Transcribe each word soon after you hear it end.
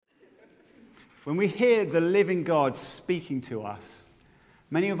When we hear the living God speaking to us,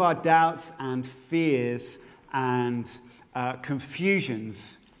 many of our doubts and fears and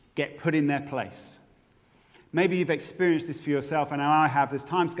confusions get put in their place. Maybe you've experienced this for yourself, and now I have. There's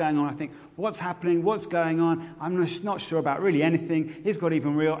times going on, I think, what's happening? What's going on? I'm just not sure about really anything. Is God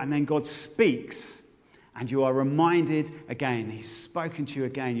even real? And then God speaks, and you are reminded again. He's spoken to you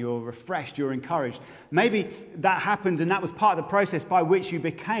again. You're refreshed. You're encouraged. Maybe that happened, and that was part of the process by which you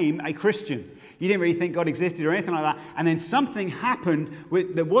became a Christian. You didn't really think God existed or anything like that. And then something happened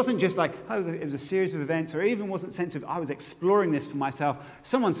that wasn't just like, oh, it was a series of events, or even wasn't a sense of, I was exploring this for myself.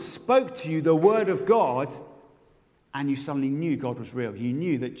 Someone spoke to you the word of God, and you suddenly knew God was real. You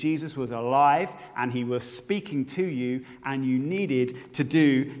knew that Jesus was alive, and he was speaking to you, and you needed to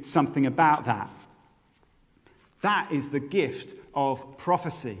do something about that. That is the gift of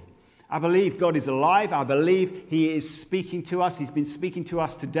prophecy. I believe God is alive. I believe he is speaking to us. He's been speaking to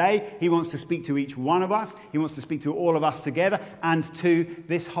us today. He wants to speak to each one of us. He wants to speak to all of us together and to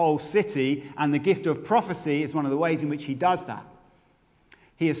this whole city. And the gift of prophecy is one of the ways in which he does that.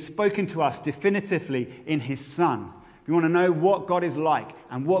 He has spoken to us definitively in his Son. If you want to know what God is like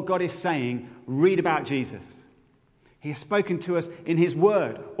and what God is saying, read about Jesus. He has spoken to us in his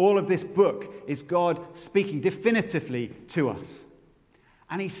word. All of this book is God speaking definitively to us.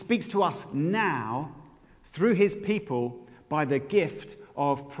 And he speaks to us now through his people by the gift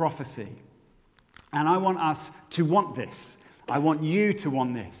of prophecy. And I want us to want this. I want you to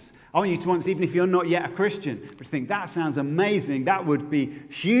want this. I want you to want this even if you're not yet a Christian. But to think, that sounds amazing. That would be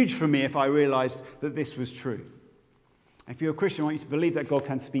huge for me if I realized that this was true. If you're a Christian, I want you to believe that God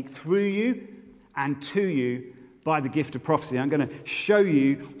can speak through you and to you by the gift of prophecy. I'm going to show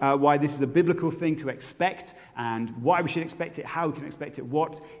you why this is a biblical thing to expect and why we should expect it, how we can expect it,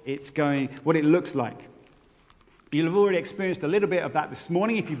 what it looks like. You'll have already experienced a little bit of that this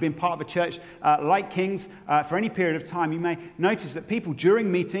morning. If you've been part of a church like King's for any period of time, you may notice that people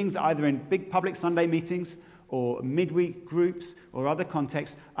during meetings, either in big public Sunday meetings or midweek groups or other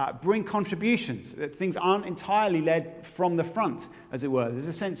contexts, bring contributions. Things aren't entirely led from the front, as it were. There's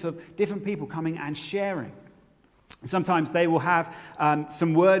a sense of different people coming and sharing. Sometimes they will have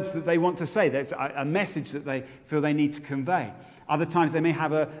some words that they want to say. There's a message that they feel they need to convey. Other times they may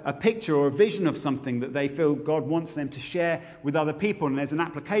have a picture or a vision of something that they feel God wants them to share with other people, and there's an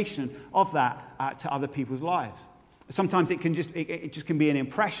application of that to other people's lives. Sometimes it just can be an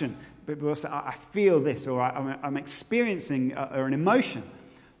impression. People will say, I feel this, or I'm experiencing or an emotion,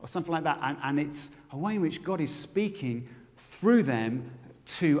 or something like that. And it's a way in which God is speaking through them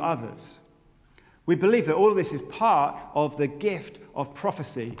to others. We believe that all of this is part of the gift of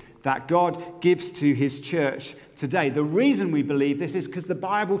prophecy that God gives to his church today. The reason we believe this is because the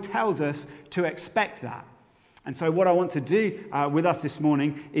Bible tells us to expect that. And so what I want to do with us this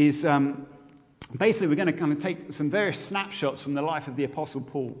morning is basically we're going to kind of take some various snapshots from the life of the Apostle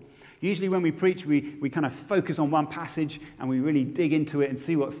Paul. Usually when we preach, we kind of focus on one passage and we really dig into it and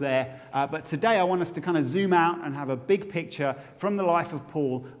see what's there. But today I want us to kind of zoom out and have a big picture from the life of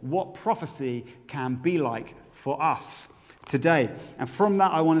Paul, what prophecy can be like for us today. And from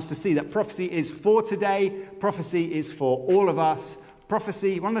that, I want us to see that prophecy is for today. Prophecy is for all of us.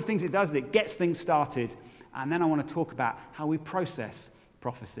 Prophecy, one of the things it does is it gets things started. And then I want to talk about how we process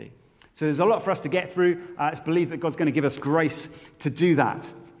prophecy. So there's a lot for us to get through. Let's believe that God's going to give us grace to do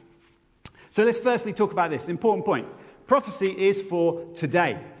that. So let's firstly talk about this important point. Prophecy is for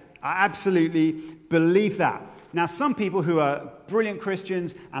today. I absolutely believe that. Now, some people who are brilliant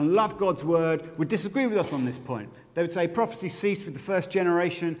Christians and love God's word would disagree with us on this point. They would say prophecy ceased with the first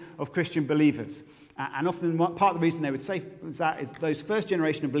generation of Christian believers. And often part of the reason they would say that is those first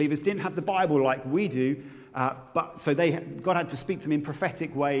generation of believers didn't have the Bible like we do. So God had to speak to them in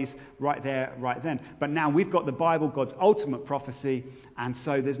prophetic ways right there, right then. But now we've got the Bible, God's ultimate prophecy, and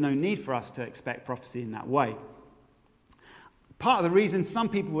so there's no need for us to expect prophecy in that way. Part of the reason some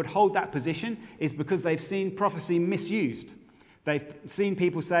people would hold that position is because they've seen prophecy misused. They've seen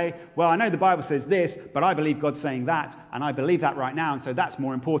people say, well, I know the Bible says this, but I believe God's saying that, and I believe that right now, and so that's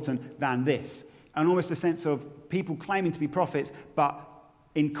more important than this. And almost a sense of people claiming to be prophets, but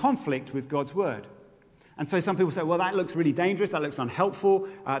in conflict with God's word. And so some people say, well, that looks really dangerous, that looks unhelpful,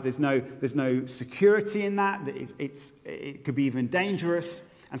 there's no security in that, it could be even dangerous,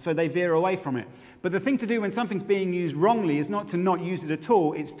 and so they veer away from it. But the thing to do when something's being used wrongly is not to not use it at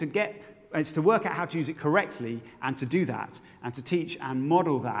all, it's to work out how to use it correctly and to do that, and to teach and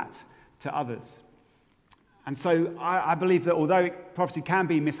model that to others. And so I believe that although prophecy can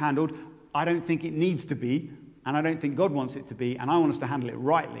be mishandled, I don't think it needs to be, and I don't think God wants it to be, and I want us to handle it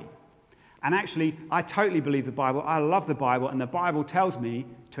rightly. And actually, I totally believe the Bible. I love the Bible, and the Bible tells me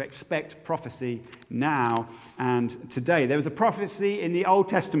to expect prophecy now and today. There was a prophecy in the Old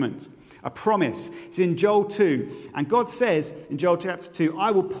Testament, a promise. It's in Joel 2. And God says in Joel chapter 2,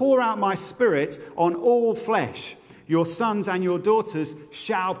 I will pour out my spirit on all flesh. Your sons and your daughters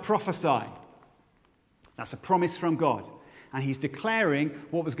shall prophesy. That's a promise from God. And he's declaring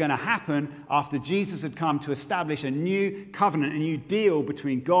what was going to happen after Jesus had come to establish a new covenant, a new deal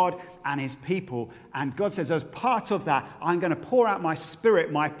between God and his people. And God says, as part of that, I'm going to pour out my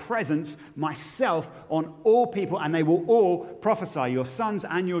spirit, my presence, myself on all people, and they will all prophesy, your sons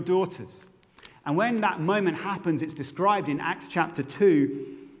and your daughters. And when that moment happens, it's described in Acts chapter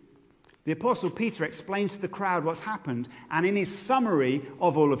 2. The Apostle Peter explains to the crowd what's happened, and in his summary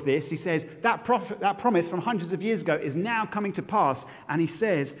of all of this, he says that promise from hundreds of years ago is now coming to pass, and he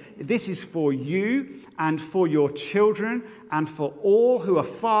says, this is for you and for your children and for all who are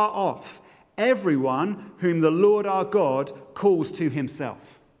far off, everyone whom the Lord our God calls to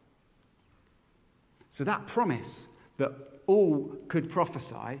himself. So that promise that all could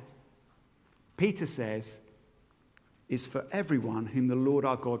prophesy, Peter says, is for everyone whom the Lord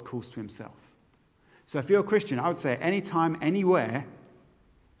our God calls to himself. So if you're a Christian, I would say anytime, anywhere,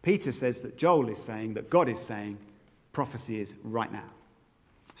 Peter says that Joel is saying, that God is saying, prophecy is right now.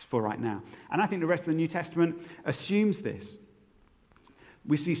 It's for right now. And I think the rest of the New Testament assumes this.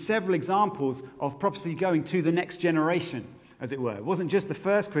 We see several examples of prophecy going to the next generation, as it were. It wasn't just the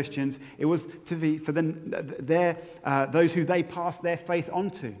first Christians, it was to be for those who they passed their faith on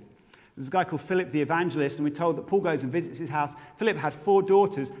to. There's a guy called Philip the evangelist, and we're told that Paul goes and visits his house. Philip had 4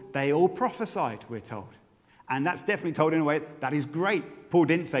 daughters. They all prophesied, we're told. And that's definitely told in a way that is great. Paul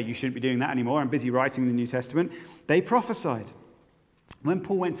didn't say you shouldn't be doing that anymore. I'm busy writing the New Testament. They prophesied. When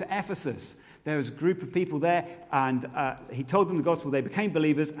Paul went to Ephesus, there was a group of people there, and he told them the gospel. They became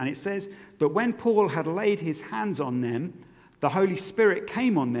believers, and it says that when Paul had laid his hands on them, the Holy Spirit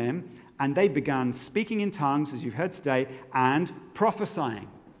came on them, and they began speaking in tongues, as you've heard today, and prophesying.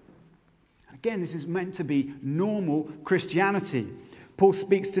 Again, this is meant to be normal Christianity. Paul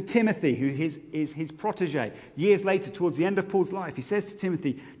speaks to Timothy, who is his protege. Years later, towards the end of Paul's life, he says to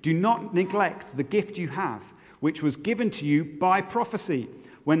Timothy, do not neglect the gift you have, which was given to you by prophecy,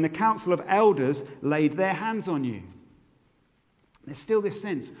 when the council of elders laid their hands on you. There's still this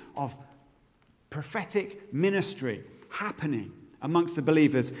sense of prophetic ministry happening amongst the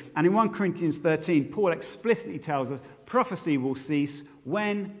believers. And in 1 Corinthians 13, Paul explicitly tells us prophecy will cease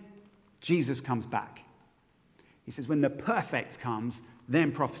when Jesus comes back. He says, when the perfect comes,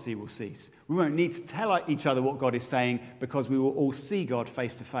 then prophecy will cease. We won't need to tell each other what God is saying because we will all see God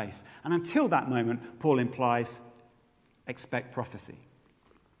face to face. And until that moment, Paul implies, expect prophecy.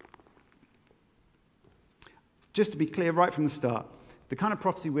 Just to be clear right from the start, the kind of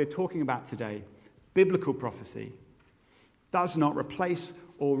prophecy we're talking about today, biblical prophecy, does not replace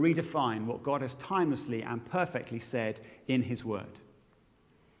or redefine what God has timelessly and perfectly said in his word.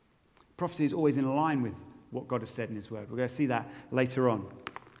 Prophecy is always in line with what God has said in his word. We're going to see that later on.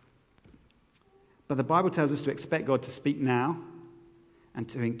 But the Bible tells us to expect God to speak now and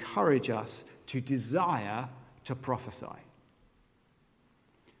to encourage us to desire to prophesy.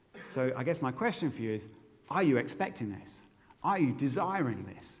 So I guess my question for you is, are you expecting this? Are you desiring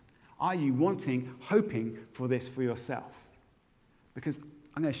this? Are you wanting, hoping for this for yourself? Because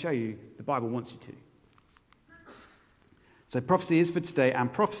I'm going to show you the Bible wants you to. So prophecy is for today,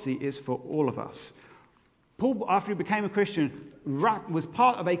 and prophecy is for all of us. Paul, after he became a Christian, was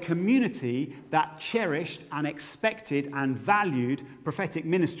part of a community that cherished and expected and valued prophetic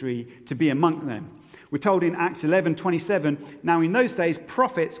ministry to be among them. We're told in Acts 11:27, now in those days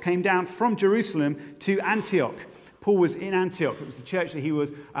prophets came down from Jerusalem to Antioch. Paul was in Antioch. It was the church that he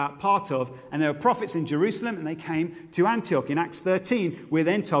was part of. And there were prophets in Jerusalem, and they came to Antioch. In Acts 13, we're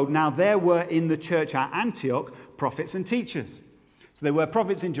then told, now there were in the church at Antioch prophets and teachers. So there were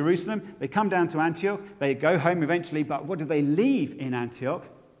prophets in Jerusalem. They come down to Antioch. They go home eventually. But what do they leave in Antioch?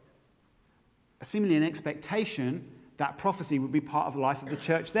 Seemingly an expectation that prophecy would be part of the life of the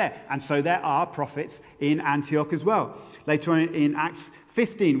church there. And so there are prophets in Antioch as well. Later on in Acts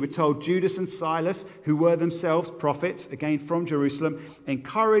 15, we're told Judas and Silas, who were themselves prophets, again from Jerusalem,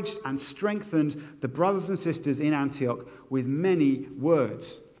 encouraged and strengthened the brothers and sisters in Antioch with many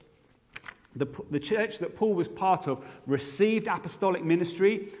words. The church that Paul was part of received apostolic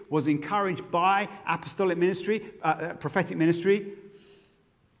ministry, was encouraged by apostolic ministry, prophetic ministry,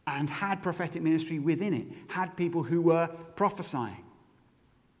 and had prophetic ministry within it, had people who were prophesying.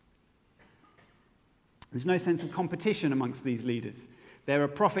 There's no sense of competition amongst these leaders. There are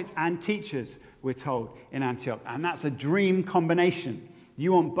prophets and teachers, we're told, in Antioch, and that's a dream combination.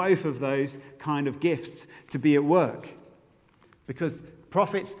 You want both of those kind of gifts to be at work, because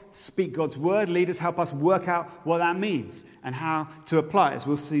Prophets speak God's word. Leaders help us work out what that means and how to apply it, as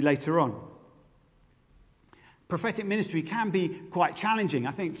we'll see later on. Prophetic ministry can be quite challenging.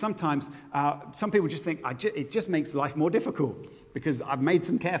 I think sometimes some people just think it just makes life more difficult because I've made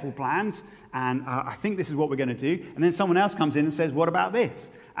some careful plans and I think this is what we're going to do. And then someone else comes in and says, what about this?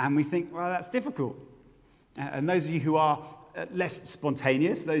 And we think, well, that's difficult. And those of you who are less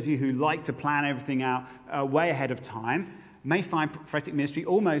spontaneous, those of you who like to plan everything out way ahead of time, may find prophetic ministry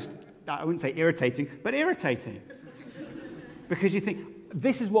almost, I wouldn't say irritating, but irritating. Because you think,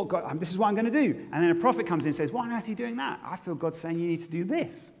 this is what I'm going to do. And then a prophet comes in and says, why on earth are you doing that? I feel God's saying you need to do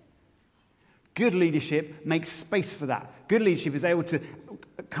this. Good leadership makes space for that. Good leadership is able to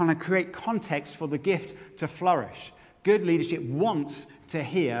kind of create context for the gift to flourish. Good leadership wants to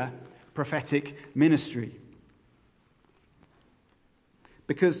hear prophetic ministry.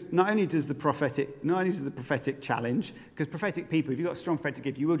 Because not only does the prophetic challenge, because prophetic people, if you've got a strong prophetic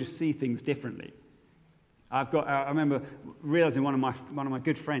gift, you will just see things differently. I remember realizing one of my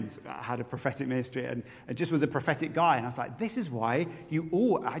good friends had a prophetic ministry and just was a prophetic guy. And I was like, this is why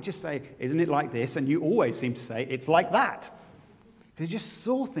I just say, isn't it like this? And you always seem to say, it's like that. Because you just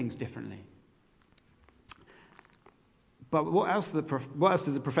saw things differently. But what else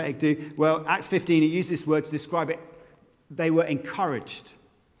does the prophetic do? Well, Acts 15, it uses this word to describe it. They were encouraged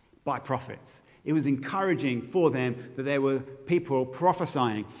by prophets. It was encouraging for them that there were people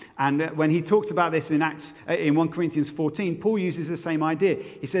prophesying. And when he talks about this in 1 Corinthians 14, Paul uses the same idea.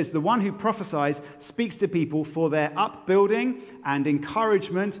 He says, the one who prophesies speaks to people for their upbuilding and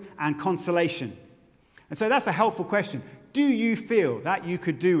encouragement and consolation. And so that's a helpful question. Do you feel that you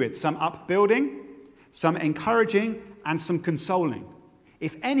could do with some upbuilding, some encouraging, and some consoling?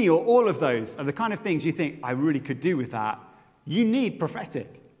 If any or all of those are the kind of things you think, I really could do with that, you need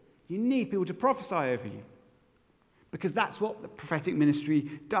prophetic. You need people to prophesy over you. Because that's what the prophetic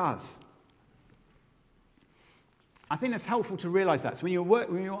ministry does. I think it's helpful to realize that. So when you want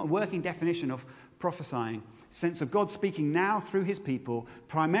a working definition of prophesying, sense of God speaking now through his people,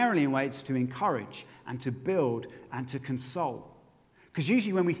 primarily in ways to encourage and to build and to console. Because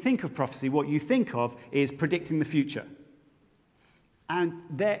usually when we think of prophecy, what you think of is predicting the future. And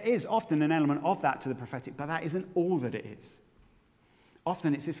there is often an element of that to the prophetic, but that isn't all that it is.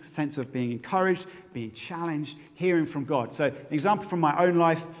 Often it's this sense of being encouraged, being challenged, hearing from God. So an example from my own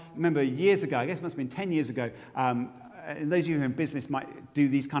life, I remember years ago, I guess it must have been 10 years ago, and those of you who are in business might do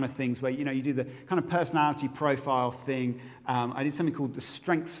these kind of things where, you do the kind of personality profile thing. I did something called the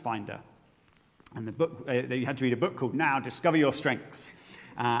Strengths Finder. And the book, you had to read a book called Now Discover Your Strengths.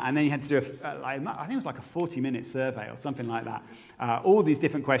 And then you had to do, I think it was like a 40-minute survey or something like that. All these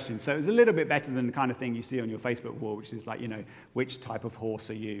different questions. So it was a little bit better than the kind of thing you see on your Facebook wall, which is like, which type of horse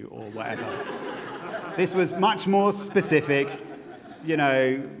are you or whatever. This was much more specific,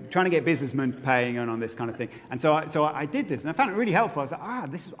 trying to get businessmen paying on this kind of thing. And so I did this, and I found it really helpful. I was like,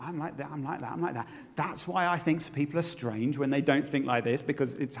 I'm like that, I'm like that, I'm like that. That's why I think people are strange when they don't think like this,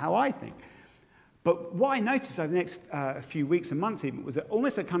 because it's how I think. But what I noticed over the next few weeks and months even was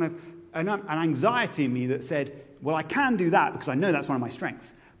almost a kind of an anxiety in me that said, well, I can do that because I know that's one of my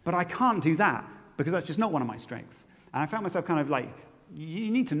strengths, but I can't do that because that's just not one of my strengths. And I found myself kind of like, you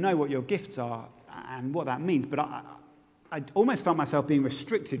need to know what your gifts are and what that means, but I almost felt myself being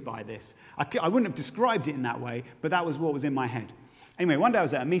restricted by this. I wouldn't have described it in that way, but that was what was in my head. Anyway, one day I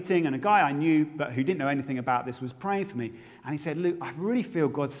was at a meeting and a guy I knew but who didn't know anything about this was praying for me. And he said, Luke, I really feel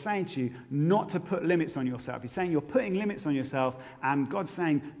God's saying to you not to put limits on yourself. He's saying you're putting limits on yourself and God's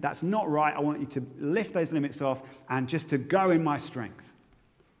saying that's not right. I want you to lift those limits off and just to go in my strength.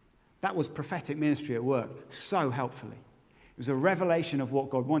 That was prophetic ministry at work so helpfully. It was a revelation of what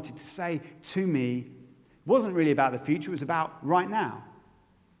God wanted to say to me. It wasn't really about the future. It was about right now.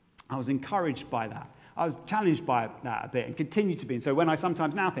 I was encouraged by that. I was challenged by that a bit and continue to be. And so when I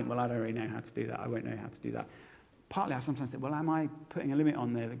sometimes now think, well, I don't really know how to do that. I won't know how to do that. Partly I sometimes think, well, am I putting a limit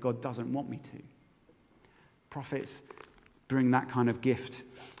on there that God doesn't want me to? Prophets bring that kind of gift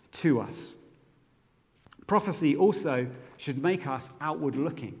to us. Prophecy also should make us outward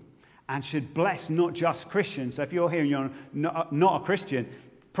looking and should bless not just Christians. So if you're here and you're not a Christian,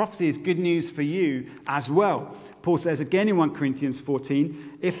 prophecy is good news for you as well. Paul says again in 1 Corinthians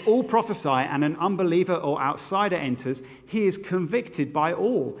 14, if all prophesy and an unbeliever or outsider enters, he is convicted by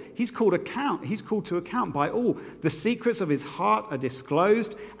all. He's called to account by all. The secrets of his heart are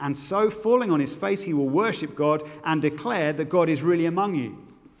disclosed, and so falling on his face he will worship God and declare that God is really among you.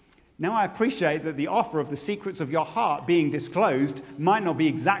 Now I appreciate that the offer of the secrets of your heart being disclosed might not be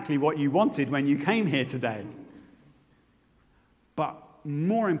exactly what you wanted when you came here today. But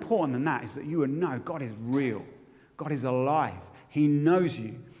more important than that is that you would know God is real. God is alive. He knows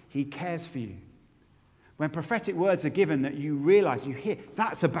you. He cares for you. When prophetic words are given that you realize, you hear,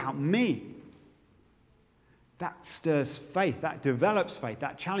 that's about me. That stirs faith, that develops faith,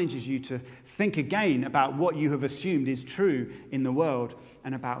 that challenges you to think again about what you have assumed is true in the world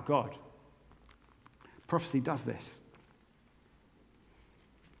and about God. Prophecy does this.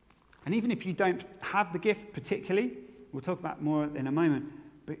 And even if you don't have the gift particularly, we'll talk about more in a moment,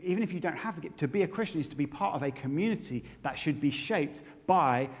 but even if you don't have the gift, to be a Christian is to be part of a community that should be shaped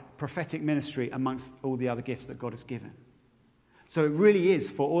by prophetic ministry amongst all the other gifts that God has given. So it really is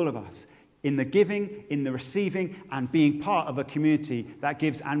for all of us, in the giving, in the receiving, and being part of a community that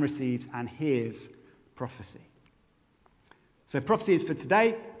gives and receives and hears prophecy. So prophecy is for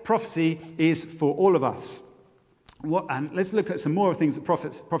today. Prophecy is for all of us. And let's look at some more things that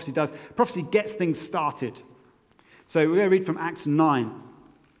prophecy does. Prophecy gets things started. So we're going to read from Acts 9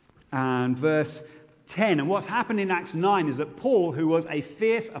 and verse 10. And what's happened in Acts 9 is that Paul, who was a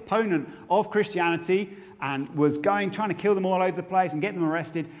fierce opponent of Christianity and was trying to kill them all over the place and get them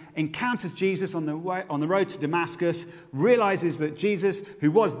arrested, encounters Jesus on the road to Damascus, realizes that Jesus,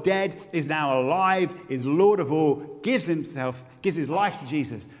 who was dead, is now alive, is Lord of all, gives his life to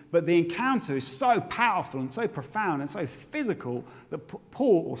Jesus. But the encounter is so powerful and so profound and so physical that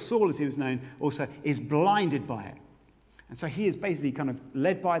Paul, or Saul as he was known also, is blinded by it. And so he is basically kind of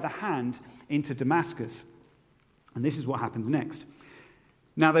led by the hand into Damascus. And this is what happens next.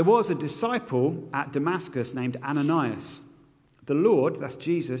 Now there was a disciple at Damascus named Ananias. The Lord, that's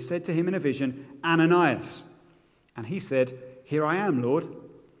Jesus, said to him in a vision, Ananias. And he said, Here I am, Lord.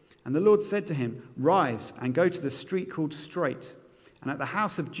 And the Lord said to him, Rise and go to the street called Straight, and at the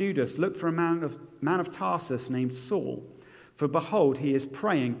house of Judas look for a man of Tarsus named Saul. For behold, he is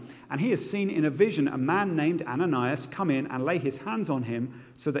praying, and he has seen in a vision a man named Ananias come in and lay his hands on him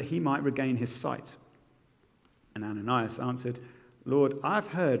so that he might regain his sight. And Ananias answered, Lord, I've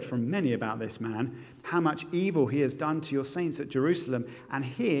heard from many about this man, how much evil he has done to your saints at Jerusalem, and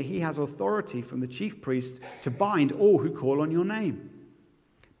here he has authority from the chief priests to bind all who call on your name.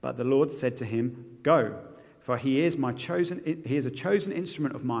 But the Lord said to him, Go, for he is a chosen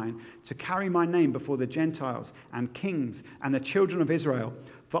instrument of mine to carry my name before the Gentiles and kings and the children of Israel,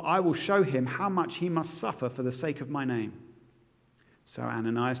 for I will show him how much he must suffer for the sake of my name. So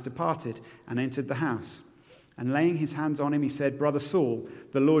Ananias departed and entered the house. And laying his hands on him, he said, Brother Saul,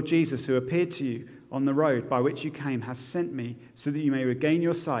 the Lord Jesus, who appeared to you on the road by which you came, has sent me so that you may regain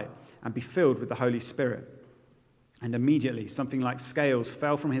your sight and be filled with the Holy Spirit. And immediately something like scales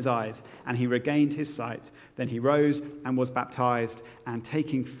fell from his eyes, and he regained his sight. Then he rose and was baptized, and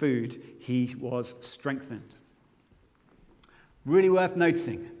taking food, he was strengthened. Really worth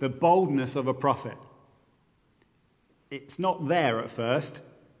noticing, the boldness of a prophet. It's not there at first,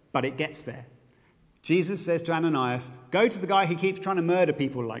 but it gets there. Jesus says to Ananias, Go to the guy who keeps trying to murder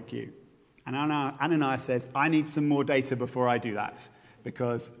people like you. And Ananias says, I need some more data before I do that,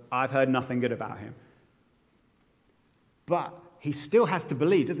 because I've heard nothing good about him. But he still has to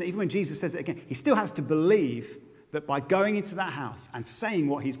believe, doesn't he? Even when Jesus says it again, he still has to believe that by going into that house and saying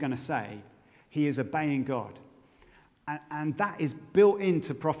what he's going to say, he is obeying God. And that is built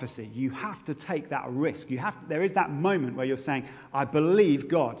into prophecy. You have to take that risk. There is that moment where you're saying, I believe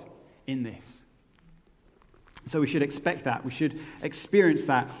God in this. So we should expect that. We should experience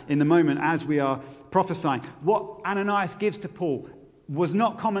that in the moment as we are prophesying. What Ananias gives to Paul was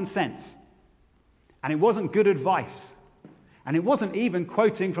not common sense. And it wasn't good advice. And it wasn't even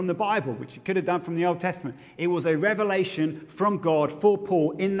quoting from the Bible, which he could have done from the Old Testament. It was a revelation from God for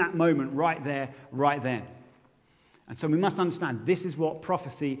Paul in that moment, right there, right then. And so we must understand this is what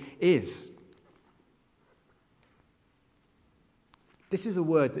prophecy is. This is a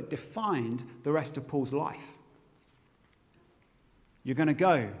word that defined the rest of Paul's life. You're going to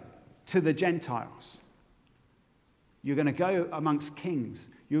go to the Gentiles. You're going to go amongst kings.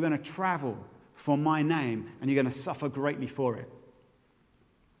 You're going to travel for my name, and you're going to suffer greatly for it.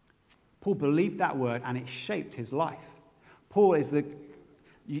 Paul believed that word, and it shaped his life. Paul is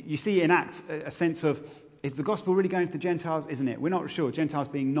you see in Acts a sense of, is the gospel really going to the Gentiles? Isn't it? We're not sure. Gentiles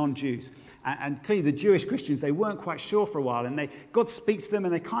being non-Jews. And clearly the Jewish Christians, they weren't quite sure for a while, and God speaks to them,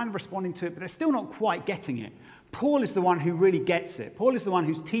 and they're kind of responding to it, but they're still not quite getting it. Paul is the one who really gets it. Paul is the one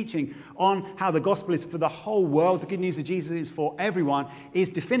who's teaching on how the gospel is for the whole world. The good news of Jesus is for everyone, is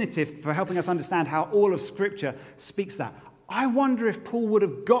definitive for helping us understand how all of Scripture speaks that. I wonder if Paul would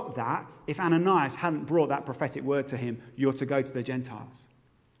have got that if Ananias hadn't brought that prophetic word to him, you're to go to the Gentiles.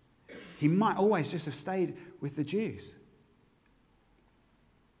 He might always just have stayed with the Jews.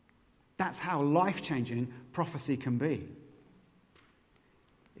 That's how life-changing prophecy can be.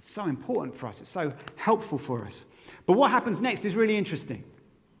 It's so important for us. It's so helpful for us. But what happens next is really interesting.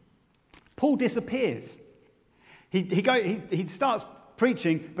 Paul disappears. He starts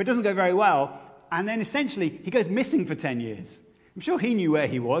preaching, but it doesn't go very well. And then essentially, he goes missing for 10 years. I'm sure he knew where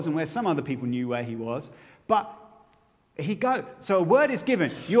he was and where some other people knew where he was. But so a word is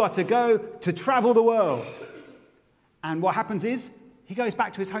given. You are to go to travel the world. And what happens is, he goes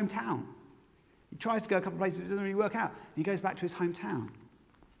back to his hometown. He tries to go a couple of places, it doesn't really work out. He goes back to his hometown.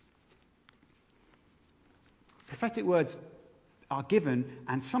 Prophetic words are given,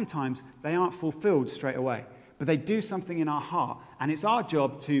 and sometimes they aren't fulfilled straight away. But they do something in our heart. And it's our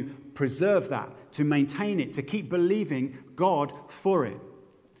job to preserve that, to maintain it, to keep believing God for it.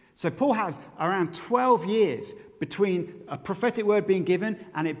 So Paul has around 12 years between a prophetic word being given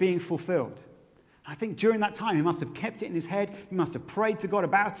and it being fulfilled. I think during that time, he must have kept it in his head. He must have prayed to God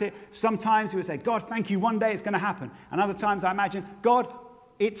about it. Sometimes he would say, God, thank you, one day it's going to happen. And other times I imagine, God,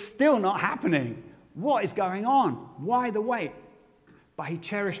 it's still not happening. What is going on? Why the wait? But he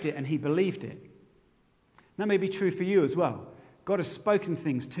cherished it and he believed it. That may be true for you as well. God has spoken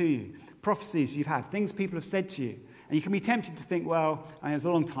things to you, prophecies you've had, things people have said to you. And you can be tempted to think, well, it was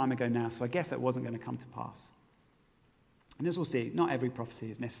a long time ago now, so I guess that wasn't going to come to pass. And as we'll see, not every prophecy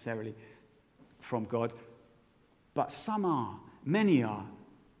is necessarily from God, but some are, many are.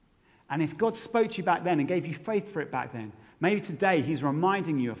 And if God spoke to you back then and gave you faith for it back then, maybe today he's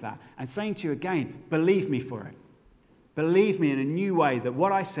reminding you of that and saying to you again, believe me for it. Believe me in a new way that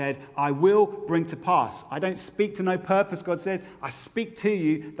what I said, I will bring to pass. I don't speak to no purpose, God says. I speak to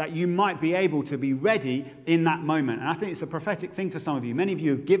you that you might be able to be ready in that moment. And I think it's a prophetic thing for some of you. Many of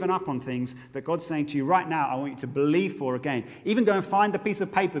you have given up on things that God's saying to you right now, I want you to believe for again. Even go and find the piece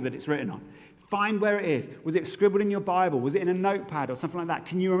of paper that it's written on. Find where it is. Was it scribbled in your Bible? Was it in a notepad or something like that?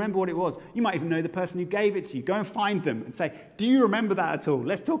 Can you remember what it was? You might even know the person who gave it to you. Go and find them and say, do you remember that at all?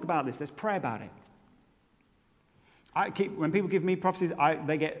 Let's talk about this. Let's pray about it. When people give me prophecies,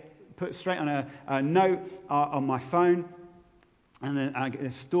 they get put straight on a note on my phone, and then I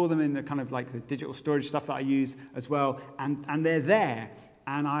store them in the kind of like the digital storage stuff that I use as well, and they're there,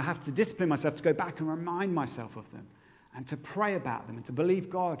 and I have to discipline myself to go back and remind myself of them, and to pray about them, and to believe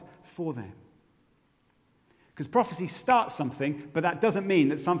God for them. Because prophecy starts something, but that doesn't mean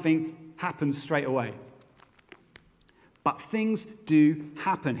that something happens straight away. But things do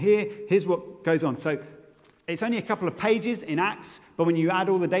happen. Here's what goes on. So it's only a couple of pages in Acts, but when you add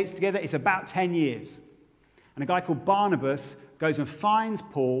all the dates together, it's about 10 years. And a guy called Barnabas goes and finds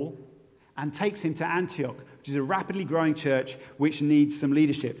Paul and takes him to Antioch, which is a rapidly growing church which needs some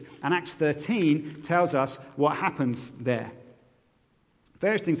leadership. And Acts 13 tells us what happens there.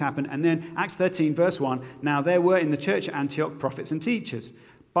 Various things happen, and then Acts 13, verse 1, now there were in the church at Antioch prophets and teachers.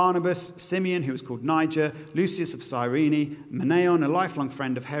 Barnabas, Simeon, who was called Niger, Lucius of Cyrene, Manaen, a lifelong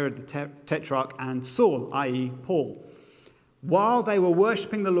friend of Herod the Tetrarch, and Saul, i.e. Paul. While they were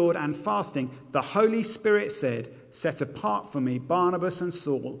worshipping the Lord and fasting, the Holy Spirit said, set apart for me Barnabas and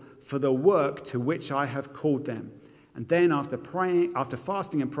Saul for the work to which I have called them. And then after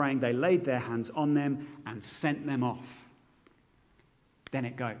fasting and praying, they laid their hands on them and sent them off. Then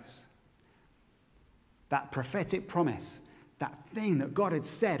it goes. That prophetic promise, that thing that God had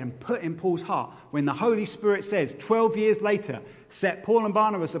said and put in Paul's heart, when the Holy Spirit says 12 years later, set Paul and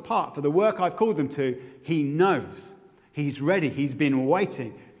Barnabas apart for the work I've called them to, he knows. He's ready. He's been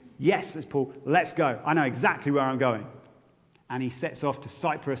waiting. Yes, says Paul, let's go. I know exactly where I'm going. And he sets off to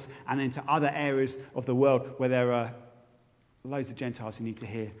Cyprus and then to other areas of the world where there are loads of Gentiles who need to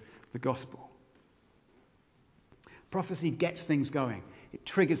hear the gospel. Prophecy gets things going. It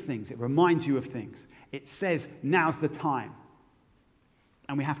triggers things. It reminds you of things. It says, now's the time.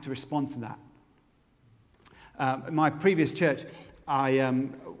 And we have to respond to that. At my previous church, I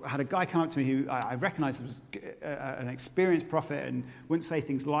had a guy come up to me who I recognized was an experienced prophet and wouldn't say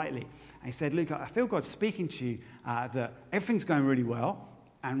things lightly. And he said, Luke, I feel God's speaking to you that everything's going really well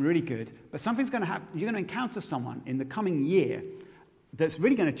and really good, but something's going to happen. You're going to encounter someone in the coming year that's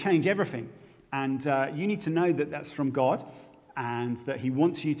really going to change everything. And you need to know that that's from God and that he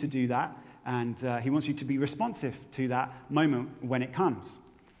wants you to do that. And he wants you to be responsive to that moment when it comes.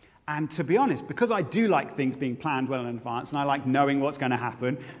 And to be honest, because I do like things being planned well in advance, and I like knowing what's going to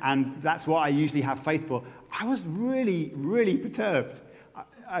happen, and that's what I usually have faith for, I was really, really perturbed.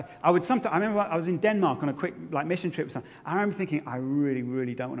 I remember I was in Denmark on a quick mission trip. I remember thinking, I really,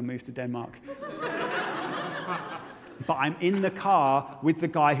 really don't want to move to Denmark. But I'm in the car with the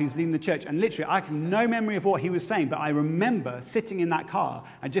guy who's leading the church. And literally, I have no memory of what he was saying, but I remember sitting in that car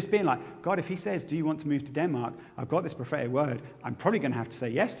and just being like, God, if he says, do you want to move to Denmark? I've got this prophetic word. I'm probably going to have to say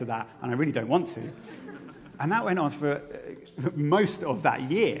yes to that, and I really don't want to. And that went on for most of that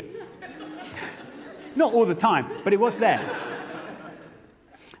year. Not all the time, but it was there.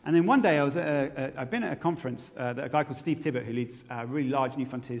 And then one day I've been at a conference that a guy called Steve Tibbett, who leads a really large New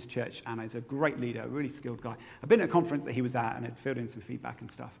Frontiers church, and is a great leader, a really skilled guy. I've been at a conference that he was at and had filled in some feedback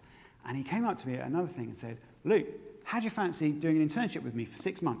and stuff. And he came up to me at another thing and said, Luke, how do you fancy doing an internship with me for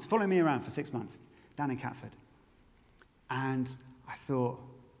 6 months? Follow me around for 6 months down in Catford. And I thought,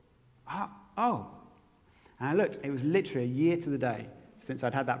 oh. And I looked, it was literally a year to the day since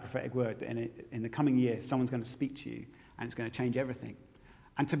I'd had that prophetic word that in the coming year, someone's going to speak to you and it's going to change everything.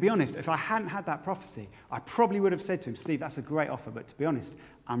 And to be honest, if I hadn't had that prophecy, I probably would have said to him, Steve, that's a great offer, but to be honest,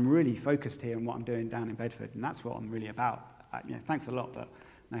 I'm really focused here on what I'm doing down in Bedford, and that's what I'm really about. Thanks a lot, but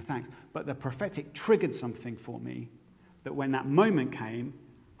no thanks. But the prophetic triggered something for me that when that moment came,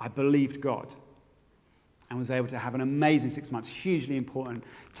 I believed God and was able to have an amazing 6 months, hugely important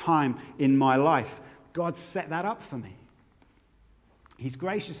time in my life. God set that up for me. He's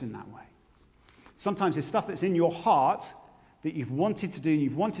gracious in that way. Sometimes there's stuff that's in your heart that you've wanted to do,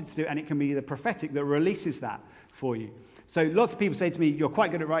 and it can be the prophetic that releases that for you. So lots of people say to me, you're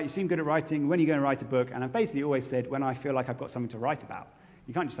quite good at writing, you seem good at writing, when are you going to write a book? And I've basically always said, when I feel like I've got something to write about.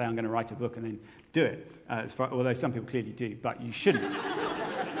 You can't just say, I'm going to write a book and then do it, although some people clearly do, but you shouldn't.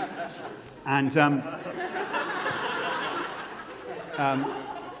 And so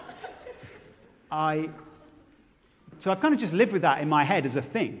I've kind of just lived with that in my head as a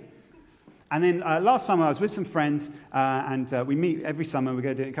thing. And then last summer I was with some friends and we meet every summer. We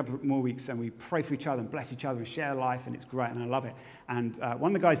go do it a couple more weeks and we pray for each other and bless each other and share life, and it's great and I love it. And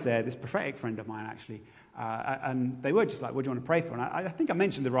one of the guys there, this prophetic friend of mine actually, and they were just like, what do you want to pray for? And I think I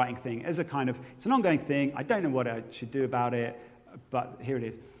mentioned the writing thing as a kind of, it's an ongoing thing. I don't know what I should do about it, but here it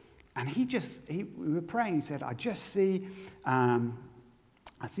is. And we were praying, he said, I just see...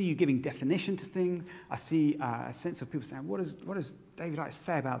 I see you giving definition to things. I see a sense of people saying, what does David like to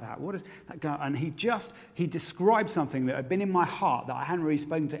say about that? What does that go? And he described something that had been in my heart that I hadn't really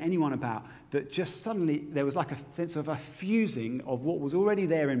spoken to anyone about, that just suddenly there was like a sense of a fusing of what was already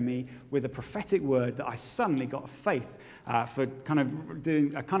there in me with a prophetic word that I suddenly got faith for kind of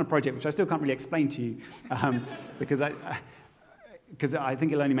doing a kind of project, which I still can't really explain to you because I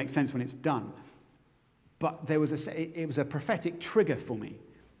think it'll only make sense when it's done. But it was a prophetic trigger for me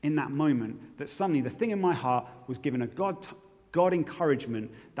in that moment, that suddenly the thing in my heart was given a God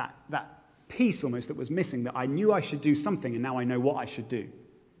encouragement, that peace almost that was missing, that I knew I should do something and now I know what I should do.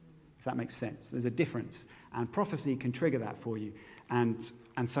 If that makes sense. There's a difference. And prophecy can trigger that for you. And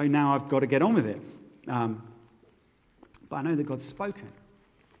so now I've got to get on with it. But I know that God's spoken.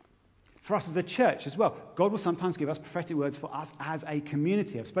 For us as a church as well, God will sometimes give us prophetic words for us as a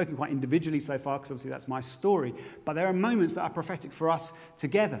community. I've spoken quite individually so far because obviously that's my story. But there are moments that are prophetic for us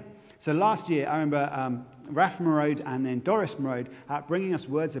together. So last year, I remember Raf Marode and then Doris Marode bringing us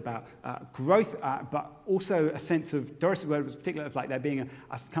words about growth, but also a sense of, Doris' word was particular of like there being a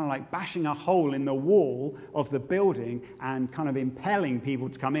kind of like bashing a hole in the wall of the building and kind of impelling people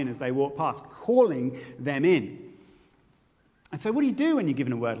to come in as they walk past, calling them in. And so what do you do when you're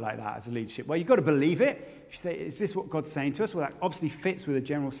given a word like that as a leadership? Well, you've got to believe it. You say, is this what God's saying to us? Well, that obviously fits with a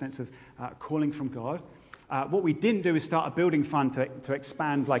general sense of calling from God. What we didn't do is start a building fund to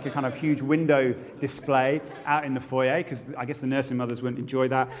expand like a kind of huge window display out in the foyer, because I guess the nursing mothers wouldn't enjoy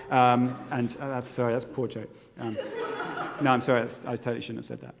that. That's a poor joke. No, I'm sorry, I totally shouldn't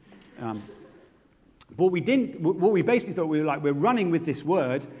have said that. What we basically thought, we're running with this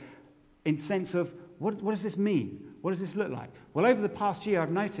word in sense of, what does this mean? What does this look like? Well, over the past year,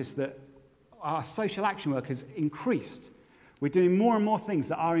 I've noticed that our social action work has increased. We're doing more and more things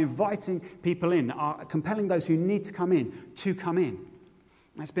that are inviting people in, are compelling those who need to come in to come in.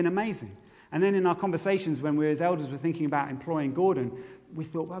 That's been amazing. And then in our conversations when we as elders were thinking about employing Gordon, we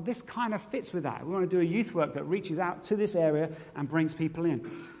thought, well, this kind of fits with that. We want to do a youth work that reaches out to this area and brings people in.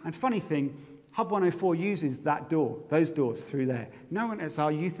 And funny thing, Hub 104 uses those doors through there. No one else,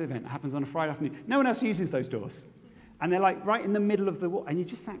 our youth event happens on a Friday afternoon. No one else uses those doors. And they're like right in the middle of the wall. And you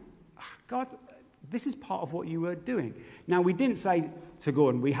just think, God, this is part of what you were doing. Now, we didn't say to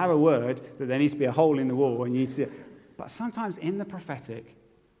Gordon, we have a word that there needs to be a hole in the wall and you need to see it. But sometimes in the prophetic,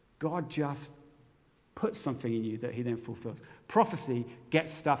 God just puts something in you that he then fulfills. Prophecy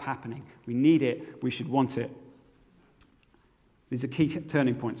gets stuff happening. We need it. We should want it. These are key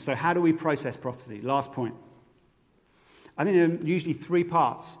turning points. So how do we process prophecy? Last point. I think there are usually three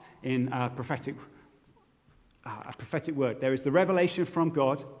parts in a prophetic word. There is the revelation from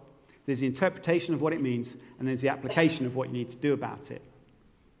God, there's the interpretation of what it means, and there's the application of what you need to do about it.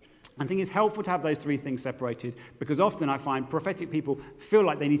 I think it's helpful to have those three things separated, because often I find prophetic people feel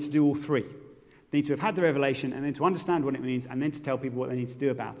like they need to do all three. They need to have had the revelation and then to understand what it means and then to tell people what they need to do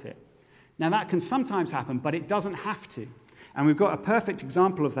about it. Now, that can sometimes happen, but it doesn't have to. And we've got a perfect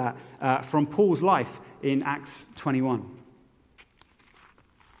example of that from Paul's life in Acts 21.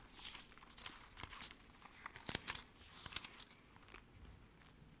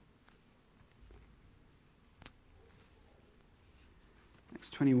 Acts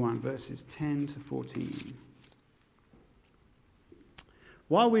 21, verses 10 to 14.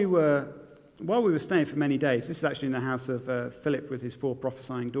 While we were staying for many days, this is actually in the house of Philip with his 4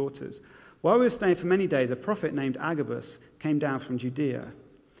 prophesying daughters. While we were staying for many days, a prophet named Agabus came down from Judea.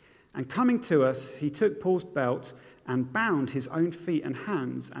 And coming to us, he took Paul's belt and bound his own feet and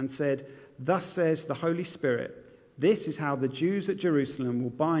hands and said, "Thus says the Holy Spirit, this is how the Jews at Jerusalem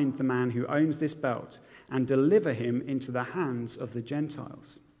will bind the man who owns this belt and deliver him into the hands of the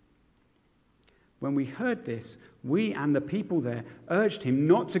Gentiles." When we heard this, we and the people there urged him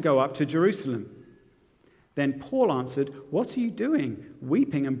not to go up to Jerusalem. Then Paul answered, "What are you doing,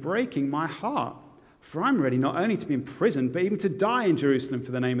 weeping and breaking my heart? For I'm ready not only to be imprisoned, but even to die in Jerusalem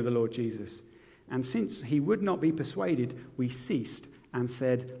for the name of the Lord Jesus." And since he would not be persuaded, we ceased and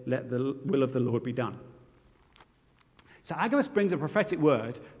said, "Let the will of the Lord be done." So Agabus brings a prophetic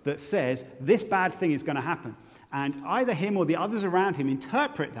word that says this bad thing is going to happen. And either him or the others around him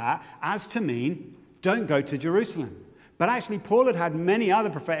interpret that as to mean, don't go to Jerusalem. But actually, Paul had had many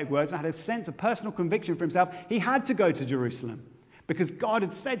other prophetic words and had a sense of personal conviction for himself. He had to go to Jerusalem because God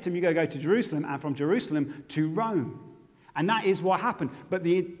had said to him, "You go to Jerusalem, and from Jerusalem to Rome." And that is what happened. But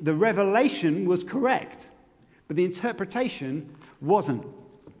the revelation was correct, but the interpretation wasn't.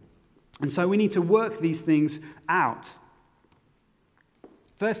 And so we need to work these things out.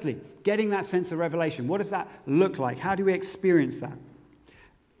 Firstly, getting that sense of revelation. What does that look like? How do we experience that?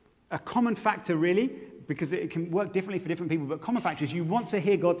 A common factor, really, because it can work differently for different people, but common factor is you want to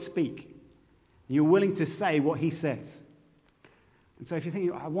hear God speak. You're willing to say what he says. And so if you're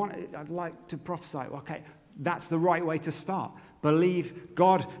thinking, I'd like to prophesy, okay, that's the right way to start. Believe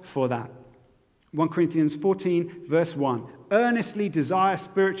God for that. 1 Corinthians 14, verse 1. Earnestly desire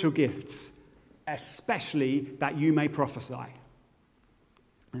spiritual gifts, especially that you may prophesy.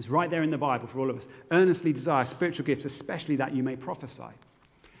 It's right there in the Bible for all of us. Earnestly desire spiritual gifts, especially that you may prophesy.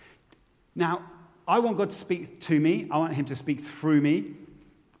 Now, I want God to speak to me. I want him to speak through me.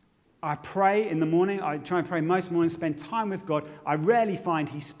 I pray in the morning. I try and pray most mornings, spend time with God. I rarely find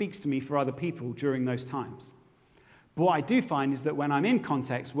he speaks to me for other people during those times. But what I do find is that when I'm in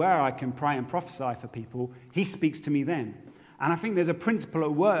context where I can pray and prophesy for people, he speaks to me then. And I think there's a principle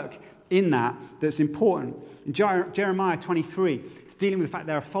at work in that that's important. In Jeremiah 23, it's dealing with the fact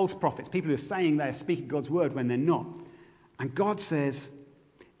there are false prophets, people who are saying they are speaking God's word when they're not. And God says,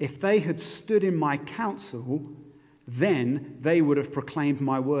 if they had stood in my counsel, then they would have proclaimed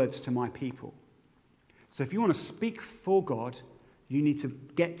my words to my people. So if you want to speak for God, you need to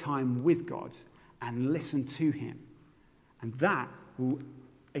get time with God and listen to him. And that will,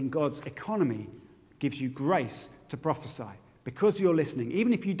 in God's economy, gives you grace to prophesy. Because you're listening,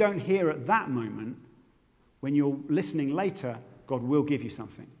 even if you don't hear at that moment, when you're listening later, God will give you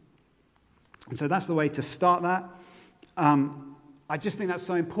something. And so that's the way to start that. I just think that's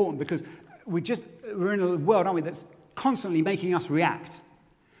so important because we're in a world, aren't we, that's constantly making us react.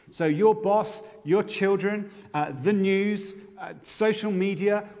 So your boss, your children, the news, social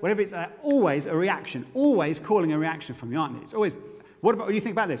media, whatever it's, always a reaction, always calling a reaction from you, aren't they? It's always, what do you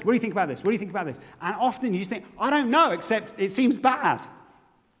think about this? What do you think about this? What do you think about this? And often you just think, I don't know, except it seems bad.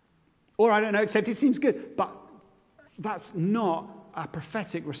 Or I don't know, except it seems good. But that's not a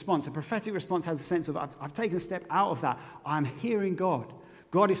prophetic response. A prophetic response has a sense of, I've taken a step out of that. I'm hearing God.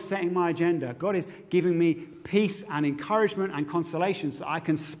 God is setting my agenda. God is giving me peace and encouragement and consolation so that I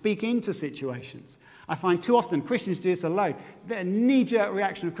can speak into situations. I find too often Christians do this alone. The knee-jerk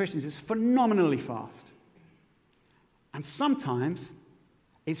reaction of Christians is phenomenally fast. And sometimes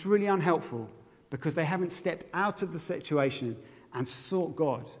it's really unhelpful because they haven't stepped out of the situation and sought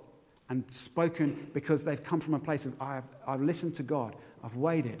God and spoken because they've come from a place of, I've listened to God, I've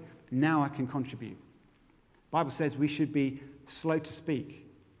weighed it, now I can contribute. The Bible says we should be slow to speak.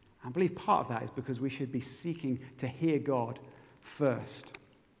 I believe part of that is because we should be seeking to hear God first.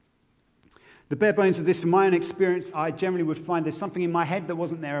 The bare bones of this, from my own experience, I generally would find there's something in my head that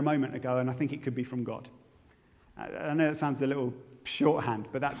wasn't there a moment ago, and I think it could be from God. I know that sounds a little shorthand,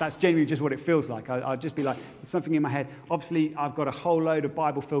 but that's genuinely just what it feels like. I'll just be like, there's something in my head. Obviously, I've got a whole load of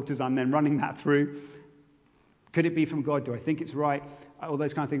Bible filters. I'm then running that through. Could it be from God? Do I think it's right? All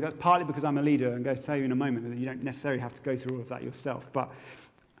those kind of things. That's partly because I'm a leader, and I'm going to tell you in a moment that you don't necessarily have to go through all of that yourself. But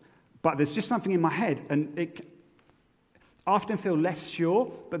there's just something in my head, and I often feel less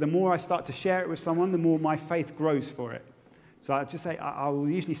sure, but the more I start to share it with someone, the more my faith grows for it. So I just say, I will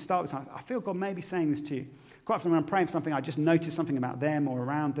usually start with something. I feel God may be saying this to you. Quite often when I'm praying for something, I just notice something about them or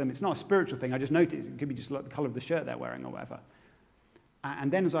around them. It's not a spiritual thing. I just notice. It could be just like the color of the shirt they're wearing or whatever.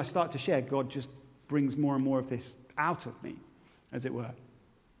 And then as I start to share, God just brings more and more of this out of me, as it were.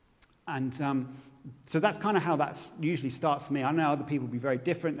 And so that's kind of how that usually starts for me. I know other people will be very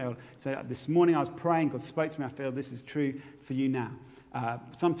different. They'll say, this morning I was praying, God spoke to me, I feel this is true for you now.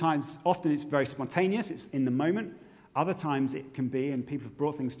 Often it's very spontaneous, it's in the moment. Other times it can be, and people have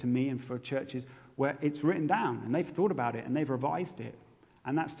brought things to me and for churches, where it's written down and they've thought about it and they've revised it.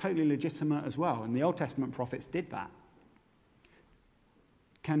 And that's totally legitimate as well. And the Old Testament prophets did that.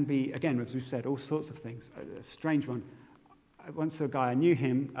 Can be, again, as we've said, all sorts of things. A strange one. Once a guy, I knew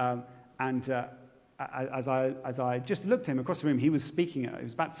him, and as I just looked at him across the room, he was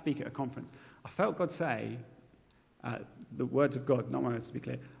about to speak at a conference. I felt God say, the words of God, not my words to be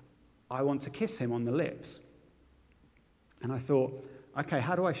clear, I want to kiss him on the lips. And I thought, okay,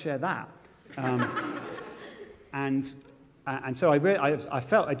 how do I share that? And so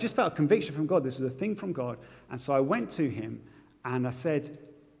I just felt a conviction from God. This was a thing from God. And so I went to him and I said,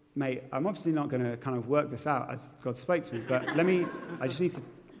 mate, I'm obviously not going to kind of work this out as God spoke to me, but I just need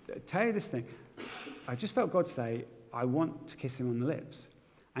to tell you this thing. I just felt God say, I want to kiss him on the lips.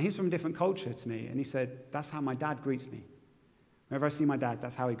 And he's from a different culture to me. And he said, that's how my dad greets me. Whenever I see my dad,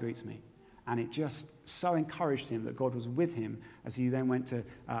 that's how he greets me. And it just so encouraged him that God was with him as he then went to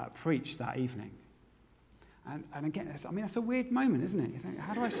preach that evening. And again, that's a weird moment, isn't it? You think,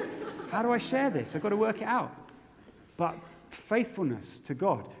 how do I share this? I've got to work it out. But faithfulness to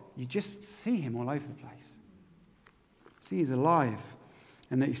God, you just see him all over the place. See he's alive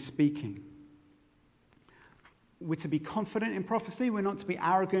and that he's speaking. We're to be confident in prophecy. We're not to be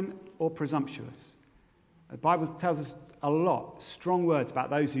arrogant or presumptuous. The Bible tells us a lot, strong words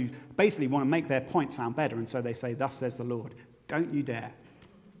about those who basically want to make their point sound better, and so they say, thus says the Lord. Don't you dare.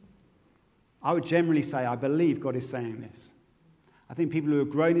 I would generally say, I believe God is saying this. I think people who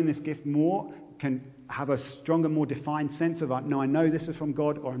have grown in this gift more can have a stronger, more defined sense of, no, I know this is from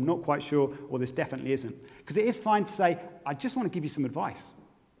God, or I'm not quite sure, or this definitely isn't. Because it is fine to say, I just want to give you some advice.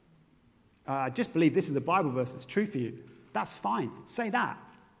 I just believe this is a Bible verse that's true for you. That's fine. Say that.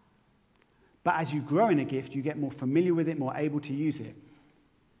 But as you grow in a gift, you get more familiar with it, more able to use it.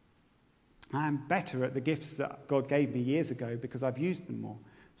 I'm better at the gifts that God gave me years ago because I've used them more.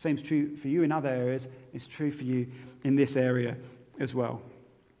 Same's true for you in other areas. It's true for you in this area as well.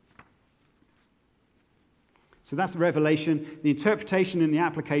 So that's revelation. The interpretation and the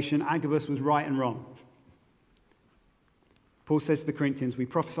application, Agabus was right and wrong. Paul says to the Corinthians, we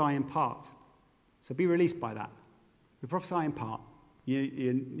prophesy in part. So be released by that. We prophesy in part.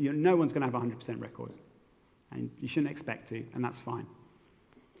 No one's going to have a 100% record. And you shouldn't expect to, and that's fine.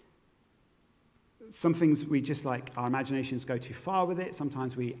 Some things we just our imaginations go too far with it.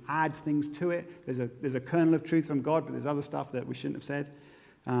 Sometimes we add things to it. There's a kernel of truth from God, but there's other stuff that we shouldn't have said.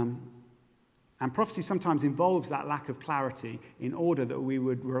 And prophecy sometimes involves that lack of clarity in order that we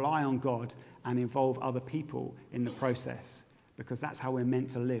would rely on God and involve other people in the process, because that's how we're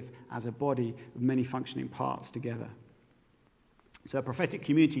meant to live as a body with many functioning parts together. So a prophetic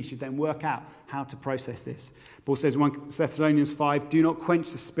community should then work out how to process this. Paul says in 1 Thessalonians 5, do not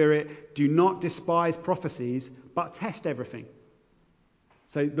quench the spirit, do not despise prophecies, but test everything.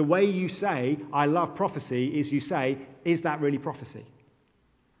 So the way you say, I love prophecy, is you say, is that really prophecy?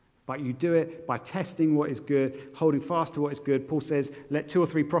 But you do it by testing what is good, holding fast to what is good. Paul says, let 2 or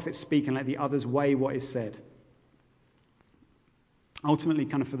 3 prophets speak and let the others weigh what is said. Ultimately,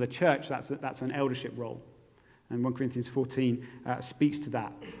 kind of for the church, that's an eldership role. And 1 Corinthians 14 speaks to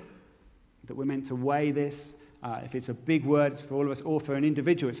that we're meant to weigh this. If it's a big word, it's for all of us, or for an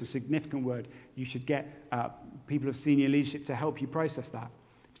individual, it's a significant word. You should get people of senior leadership to help you process that.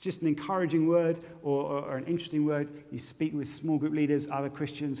 If it's just an encouraging word or an interesting word, you speak with small group leaders, other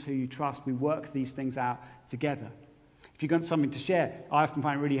Christians who you trust. We work these things out together. If you've got something to share, I often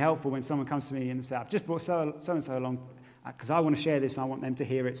find it really helpful when someone comes to me and says, I've just brought so-and-so along because I want to share this and I want them to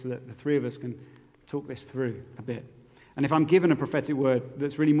hear it so that the 3 of us can talk this through a bit. And if I'm given a prophetic word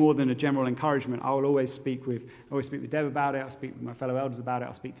that's really more than a general encouragement, I will always speak with Deb about it, I'll speak with my fellow elders about it,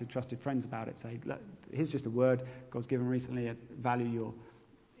 I'll speak to trusted friends about it, say, look, here's just a word God's given recently, I value your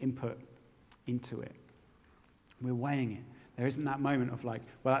input into it. We're weighing it. There isn't that moment of well,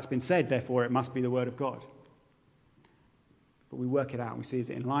 that's been said, therefore it must be the word of God. But we work it out and we see, is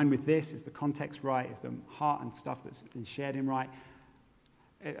it in line with this? Is the context right? Is the heart and stuff that's been shared in right?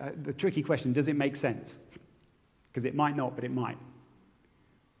 The tricky question, does it make sense? Because it might not, but it might.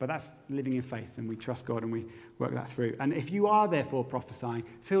 But that's living in faith, and we trust God and we work that through. And if you are therefore prophesying,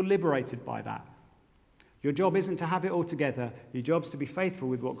 feel liberated by that. Your job isn't to have it all together. Your job's to be faithful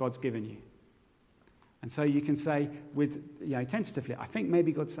with what God's given you. And so you can say tentatively, I think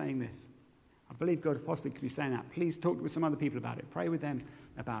maybe God's saying this. I believe God possibly could be saying that. Please talk with some other people about it. Pray with them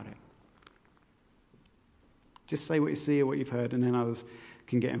about it. Just say what you see or what you've heard, and then others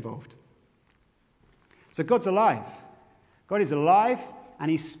can get involved. So God's alive. God is alive, and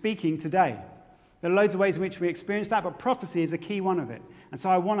he's speaking today. There are loads of ways in which we experience that, but prophecy is a key one of it. And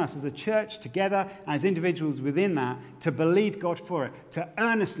so I want us as a church together and as individuals within that to believe God for it, to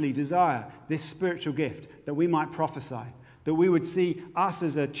earnestly desire this spiritual gift that we might prophesy, that we would see us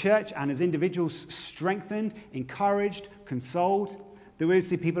as a church and as individuals strengthened, encouraged, consoled, that we would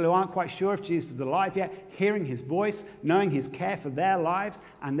see people who aren't quite sure if Jesus is alive yet, hearing his voice, knowing his care for their lives,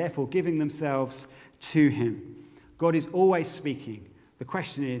 and therefore giving themselves to him. God is always speaking. The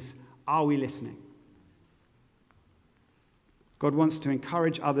question is, are we listening? God wants to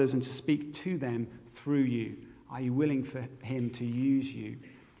encourage others and to speak to them through you. Are you willing for him to use you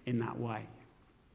in that way?